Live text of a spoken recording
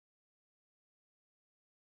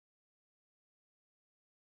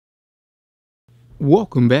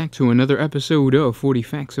Welcome back to another episode of 40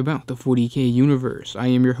 Facts About the 40K Universe. I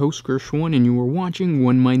am your host, Gershwin, and you are watching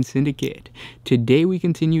One Mind Syndicate. Today we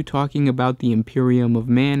continue talking about the Imperium of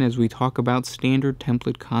Man as we talk about Standard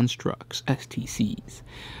Template Constructs, STCs.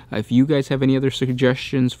 If you guys have any other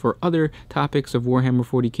suggestions for other topics of Warhammer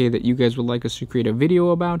 40K that you guys would like us to create a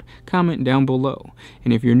video about, comment down below.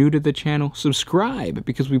 And if you're new to the channel, subscribe,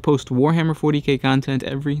 because we post Warhammer 40K content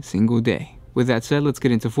every single day. With that said, let's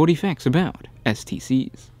get into 40 facts about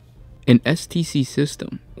STCs. An STC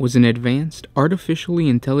system was an advanced, artificially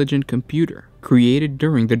intelligent computer created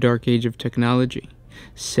during the Dark Age of technology,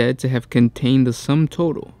 said to have contained the sum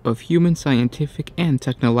total of human scientific and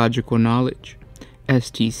technological knowledge.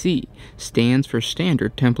 STC stands for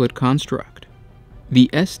Standard Template Construct. The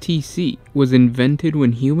STC was invented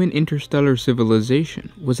when human interstellar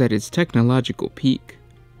civilization was at its technological peak.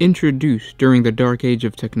 Introduced during the Dark Age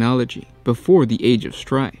of technology, before the Age of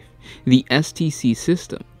Strife, the STC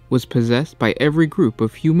system was possessed by every group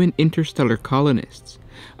of human interstellar colonists,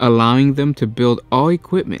 allowing them to build all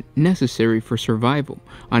equipment necessary for survival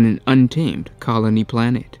on an untamed colony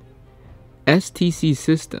planet. STC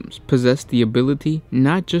systems possessed the ability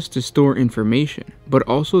not just to store information, but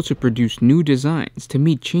also to produce new designs to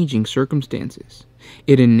meet changing circumstances.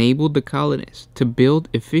 It enabled the colonists to build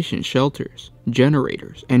efficient shelters,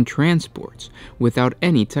 generators, and transports without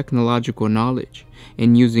any technological knowledge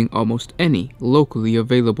and using almost any locally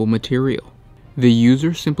available material. The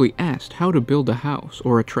user simply asked how to build a house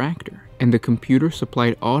or a tractor, and the computer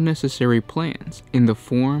supplied all necessary plans in the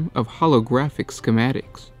form of holographic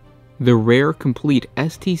schematics. The rare complete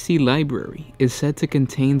STC library is said to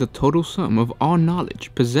contain the total sum of all knowledge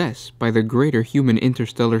possessed by the greater human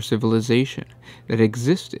interstellar civilization that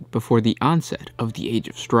existed before the onset of the Age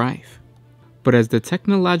of Strife. But as the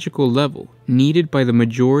technological level needed by the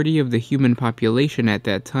majority of the human population at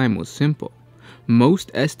that time was simple,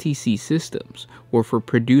 most STC systems were for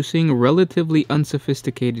producing relatively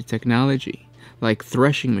unsophisticated technology, like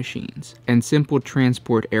threshing machines and simple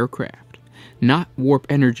transport aircraft, not warp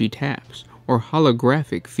energy taps or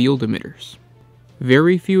holographic field emitters.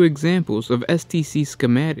 Very few examples of STC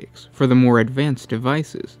schematics for the more advanced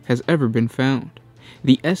devices has ever been found.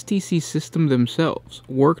 The STC system themselves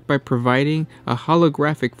worked by providing a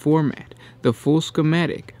holographic format, the full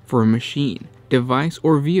schematic for a machine, device,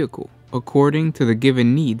 or vehicle according to the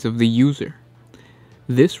given needs of the user.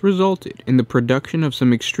 This resulted in the production of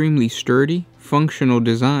some extremely sturdy, functional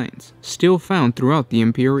designs still found throughout the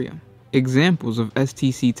Imperium. Examples of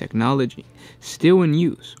STC technology still in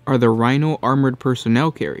use are the Rhino Armored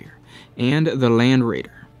Personnel Carrier and the Land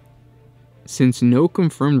Raider. Since no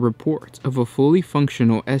confirmed reports of a fully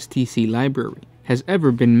functional STC library has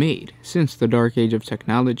ever been made since the Dark Age of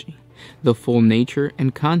technology, the full nature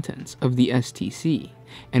and contents of the STC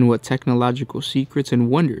and what technological secrets and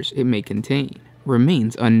wonders it may contain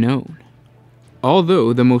remains unknown.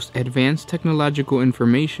 Although the most advanced technological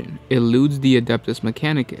information eludes the Adeptus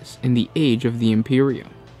Mechanicus in the age of the Imperium,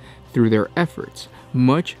 through their efforts,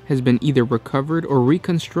 much has been either recovered or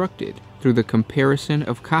reconstructed through the comparison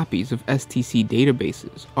of copies of STC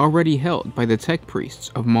databases already held by the tech priests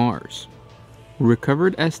of Mars.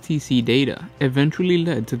 Recovered STC data eventually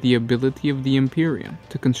led to the ability of the Imperium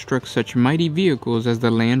to construct such mighty vehicles as the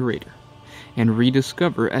Land Raider, and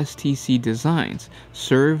rediscover STC designs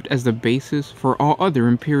served as the basis for all other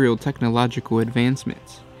Imperial technological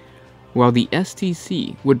advancements. While the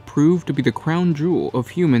STC would prove to be the crown jewel of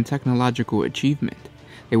human technological achievement,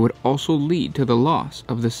 it would also lead to the loss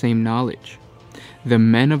of the same knowledge. The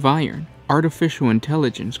Men of Iron, artificial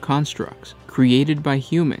intelligence constructs created by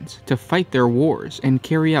humans to fight their wars and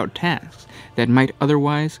carry out tasks that might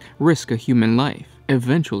otherwise risk a human life,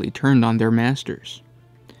 eventually turned on their masters.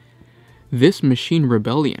 This machine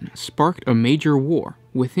rebellion sparked a major war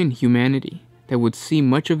within humanity that would see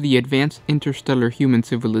much of the advanced interstellar human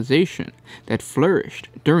civilization that flourished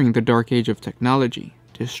during the Dark Age of technology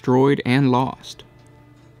destroyed and lost.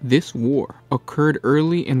 This war occurred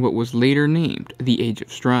early in what was later named the Age of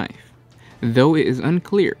Strife, though it is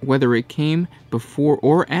unclear whether it came before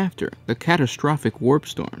or after the catastrophic warp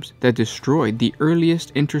storms that destroyed the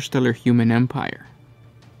earliest interstellar human empire.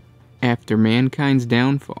 After mankind's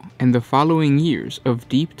downfall and the following years of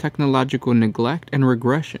deep technological neglect and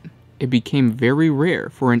regression, it became very rare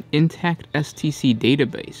for an intact STC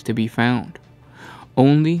database to be found.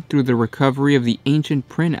 Only through the recovery of the ancient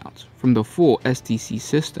printouts from the full STC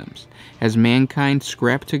systems has mankind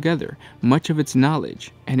scrapped together much of its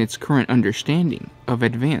knowledge and its current understanding of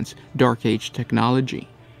advanced Dark Age technology.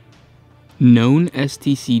 Known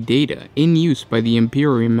STC data in use by the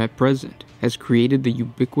Imperium at present has created the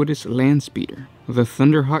ubiquitous land speeder, the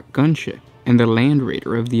Thunderhawk gunship, and the Land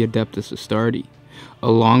Raider of the Adeptus Astartes,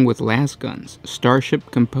 along with lasguns,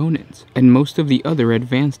 starship components, and most of the other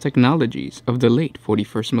advanced technologies of the late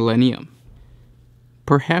 41st millennium.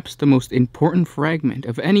 Perhaps the most important fragment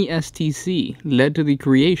of any STC led to the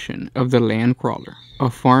creation of the Landcrawler, a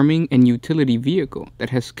farming and utility vehicle that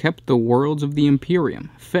has kept the worlds of the Imperium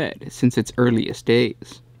fed since its earliest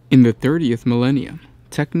days. In the 30th millennium,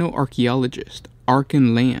 techno-archaeologist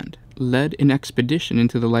Arkan Land led an expedition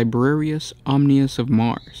into the Librarius Omnius of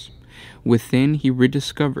Mars. Within, he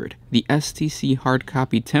rediscovered the STC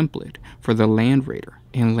hardcopy template for the Land Raider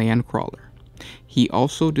and Landcrawler. He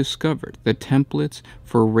also discovered the templates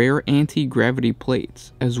for rare anti-gravity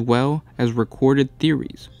plates, as well as recorded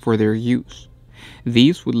theories for their use.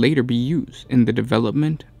 These would later be used in the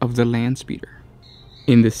development of the Landspeeder.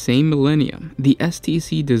 In the same millennium, the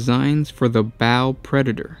STC designs for the Baal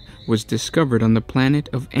Predator was discovered on the planet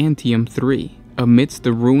of Antium III, amidst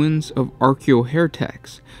the ruins of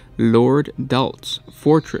Archaeohertex, Lord Dalt's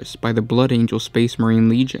fortress by the Blood Angel Space Marine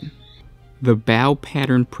Legion. The Baal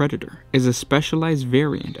Pattern Predator is a specialized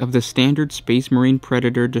variant of the standard Space Marine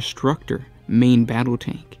Predator Destructor main battle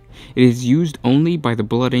tank. It is used only by the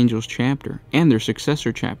Blood Angels chapter and their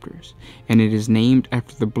successor chapters, and it is named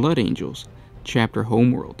after the Blood Angels chapter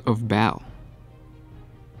homeworld of Baal.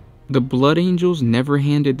 The Blood Angels never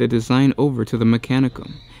handed the design over to the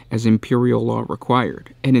Mechanicum, as Imperial law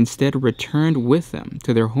required, and instead returned with them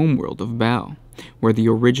to their homeworld of Baal, where the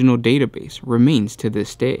original database remains to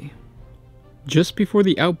this day. Just before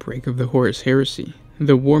the outbreak of the Horus Heresy,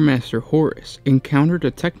 the War Master Horus encountered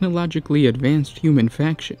a technologically advanced human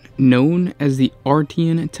faction known as the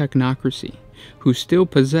Artian Technocracy, who still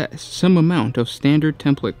possess some amount of standard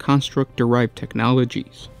template construct-derived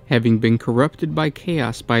technologies. Having been corrupted by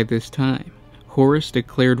chaos by this time, Horus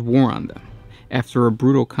declared war on them. After a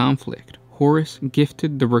brutal conflict, Horus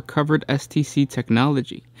gifted the recovered STC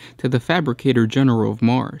technology to the Fabricator General of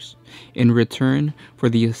Mars, in return for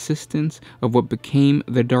the assistance of what became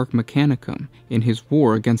the Dark Mechanicum in his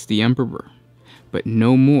war against the Emperor. But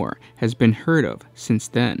no more has been heard of since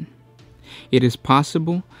then. It is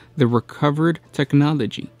possible the recovered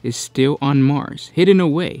technology is still on Mars, hidden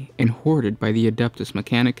away and hoarded by the Adeptus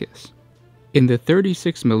Mechanicus. In the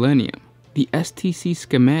 36th millennium, the STC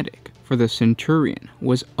schematic for the Centurion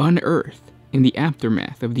was unearthed in the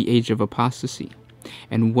aftermath of the Age of Apostasy,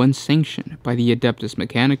 and once sanctioned by the Adeptus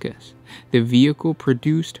Mechanicus, the vehicle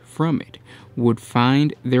produced from it would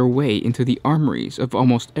find their way into the armories of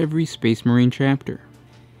almost every Space Marine chapter.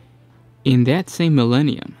 In that same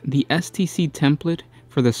millennium, the STC template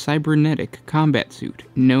for the cybernetic combat suit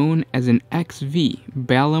known as an XV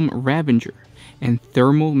Balaam Ravager and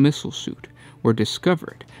thermal missile suit were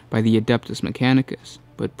discovered by the Adeptus Mechanicus,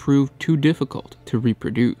 but proved too difficult to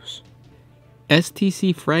reproduce.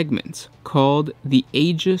 STC fragments, called the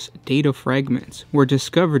Aegis data fragments, were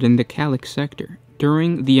discovered in the Calyx sector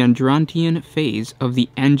during the Androntian phase of the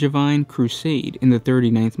Angevine Crusade in the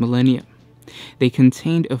 39th millennium. They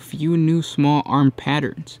contained a few new small arm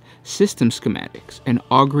patterns, system schematics, and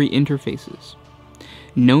augury interfaces.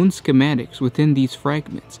 Known schematics within these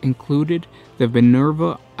fragments included the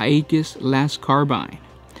Minerva Aegis Las Carbine,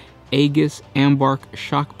 Aegis Ambark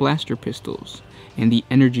Shock Blaster Pistols, and the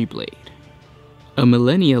Energy Blade. A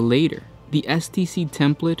millennia later, the STC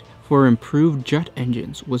template for improved jet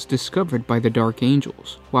engines was discovered by the Dark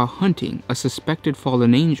Angels while hunting a suspected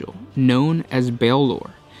fallen angel known as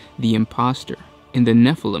Baelor, the Imposter, in the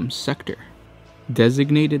Nephilim sector.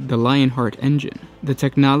 Designated the Lionheart engine, the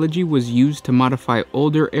technology was used to modify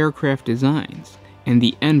older aircraft designs, and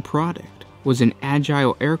the end product was an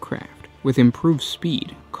agile aircraft with improved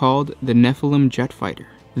speed called the Nephilim Jet Fighter.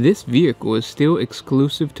 This vehicle is still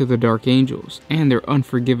exclusive to the Dark Angels and their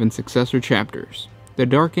Unforgiven successor chapters. The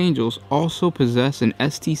Dark Angels also possess an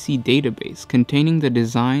STC database containing the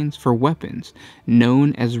designs for weapons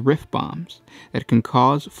known as rift bombs that can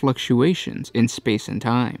cause fluctuations in space and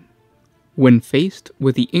time. When faced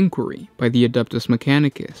with the inquiry by the Adeptus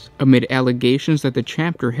Mechanicus amid allegations that the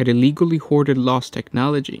chapter had illegally hoarded lost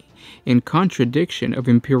technology, in contradiction of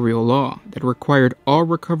Imperial law that required all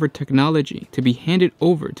recovered technology to be handed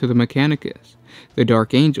over to the Mechanicus, the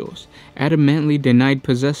Dark Angels adamantly denied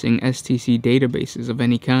possessing STC databases of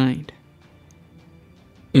any kind.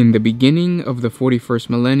 In the beginning of the 41st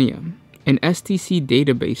millennium, an STC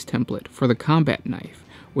database template for the combat knife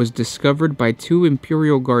was discovered by two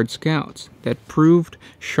Imperial Guard scouts that proved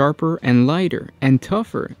sharper and lighter and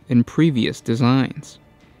tougher than previous designs.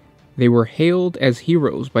 They were hailed as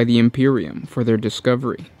heroes by the Imperium for their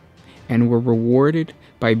discovery, and were rewarded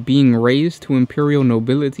by being raised to Imperial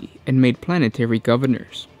nobility and made planetary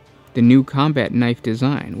governors. The new combat knife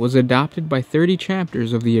design was adopted by 30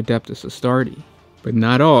 chapters of the Adeptus Astartes. But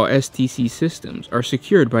not all STC systems are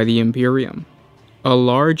secured by the Imperium. A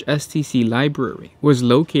large STC library was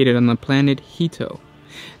located on the planet Hito.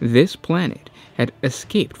 This planet had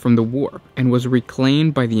escaped from the warp and was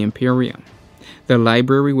reclaimed by the Imperium. The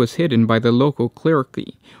library was hidden by the local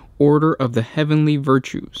clerici, Order of the Heavenly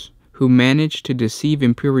Virtues, who managed to deceive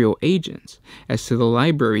Imperial agents as to the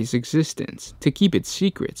library's existence to keep its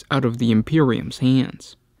secrets out of the Imperium's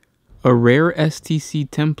hands. A rare STC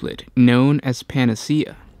template known as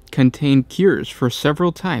Panacea contained cures for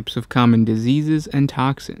several types of common diseases and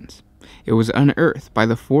toxins. It was unearthed by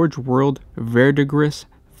the Forge World Verdigris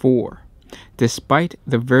IV. Despite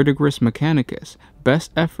the Verdigris Mechanicus'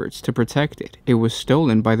 best efforts to protect it, it was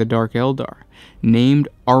stolen by the Dark Eldar, named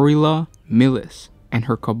Aurila Milis, and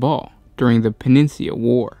her cabal during the Peninsula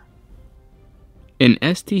War. An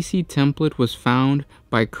STC template was found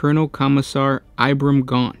by Colonel Commissar Ibram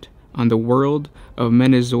Gaunt on the world of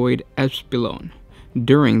Menezoid Epsilon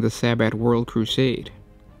during the Sabbat World Crusade.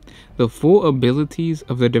 The full abilities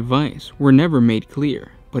of the device were never made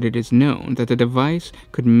clear, but it is known that the device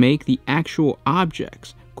could make the actual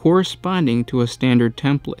objects corresponding to a standard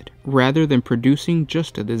template rather than producing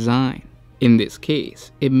just a design. In this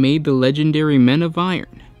case, it made the legendary Men of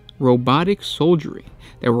Iron, robotic soldiery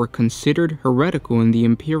that were considered heretical in the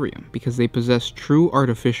Imperium because they possessed true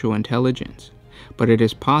artificial intelligence. But it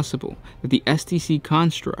is possible that the STC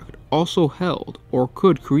construct also held or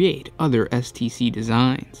could create other STC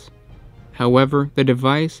designs. However, the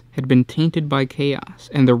device had been tainted by chaos,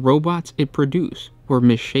 and the robots it produced were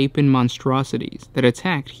misshapen monstrosities that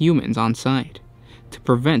attacked humans on sight. To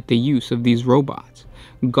prevent the use of these robots,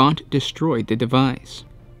 Gaunt destroyed the device.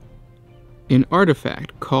 An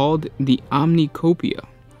artifact called the Omnicopia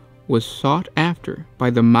was sought after by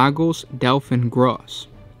the Magos Delphin Gross.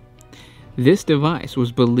 This device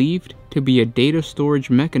was believed to be a data storage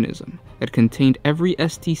mechanism that contained every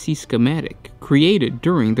STC schematic created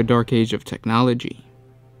during the Dark Age of technology.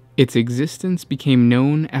 Its existence became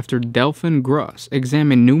known after Delphin Gross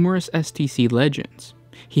examined numerous STC legends.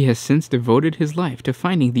 He has since devoted his life to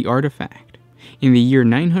finding the artifact. In the year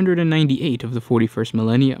 998 of the 41st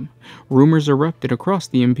millennium, rumors erupted across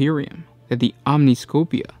the Imperium that the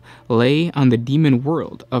Omniscopia lay on the demon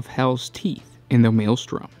world of Hell's Teeth in the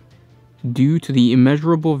Maelstrom. Due to the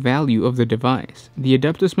immeasurable value of the device, the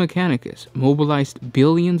Adeptus Mechanicus mobilized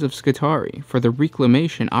billions of Skitarii for the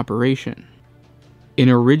reclamation operation. An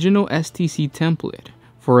original STC template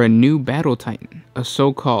for a new battle titan, a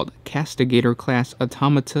so-called Castigator-class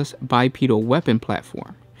automatus bipedal weapon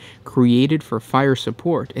platform, created for fire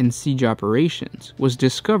support and siege operations, was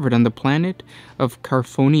discovered on the planet of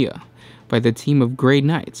Carphonia by the team of Grey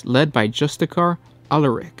Knights led by Justicar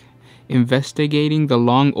Alaric, investigating the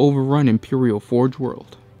long overrun Imperial Forge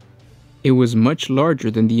World. It was much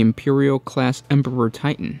larger than the Imperial-class Emperor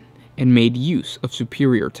Titan and made use of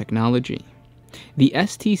superior technology. The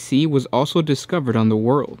STC was also discovered on the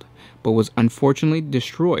world, but was unfortunately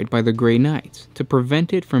destroyed by the Grey Knights to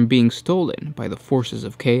prevent it from being stolen by the forces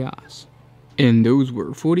of chaos. And those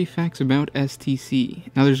were 40 facts about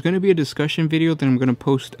STC. Now there's going to be a discussion video that I'm going to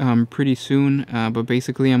post pretty soon, but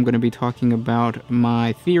basically I'm going to be talking about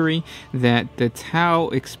my theory that the Tau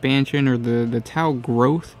expansion or the Tau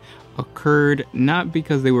growth occurred not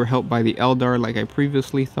because they were helped by the Eldar like I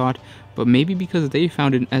previously thought, but maybe because they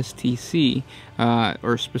found an STC,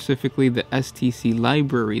 or specifically the STC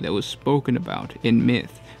library that was spoken about in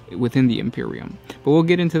myth within the Imperium. But we'll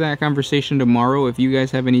get into that conversation tomorrow. If you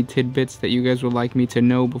guys have any tidbits that you guys would like me to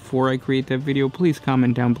know before I create that video, please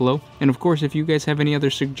comment down below. And of course, if you guys have any other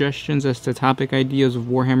suggestions as to topic ideas of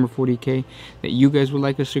Warhammer 40K that you guys would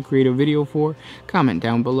like us to create a video for, comment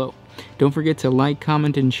down below. Don't forget to like,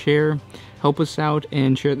 comment, and share. Help us out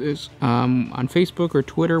and share this on Facebook or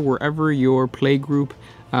Twitter, wherever your playgroup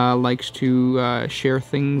likes to share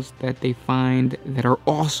things that they find that are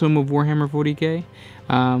awesome of Warhammer 40K,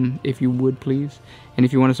 if you would please. And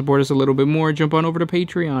if you want to support us a little bit more, jump on over to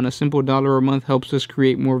Patreon. A simple $1 a month helps us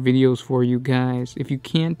create more videos for you guys. If you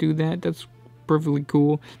can't do that, that's perfectly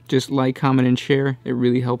cool. Just like, comment, and share. It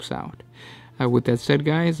really helps out. With that said,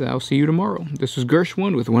 guys, I'll see you tomorrow. This was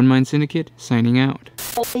Gershwin with One Mind Syndicate, signing out.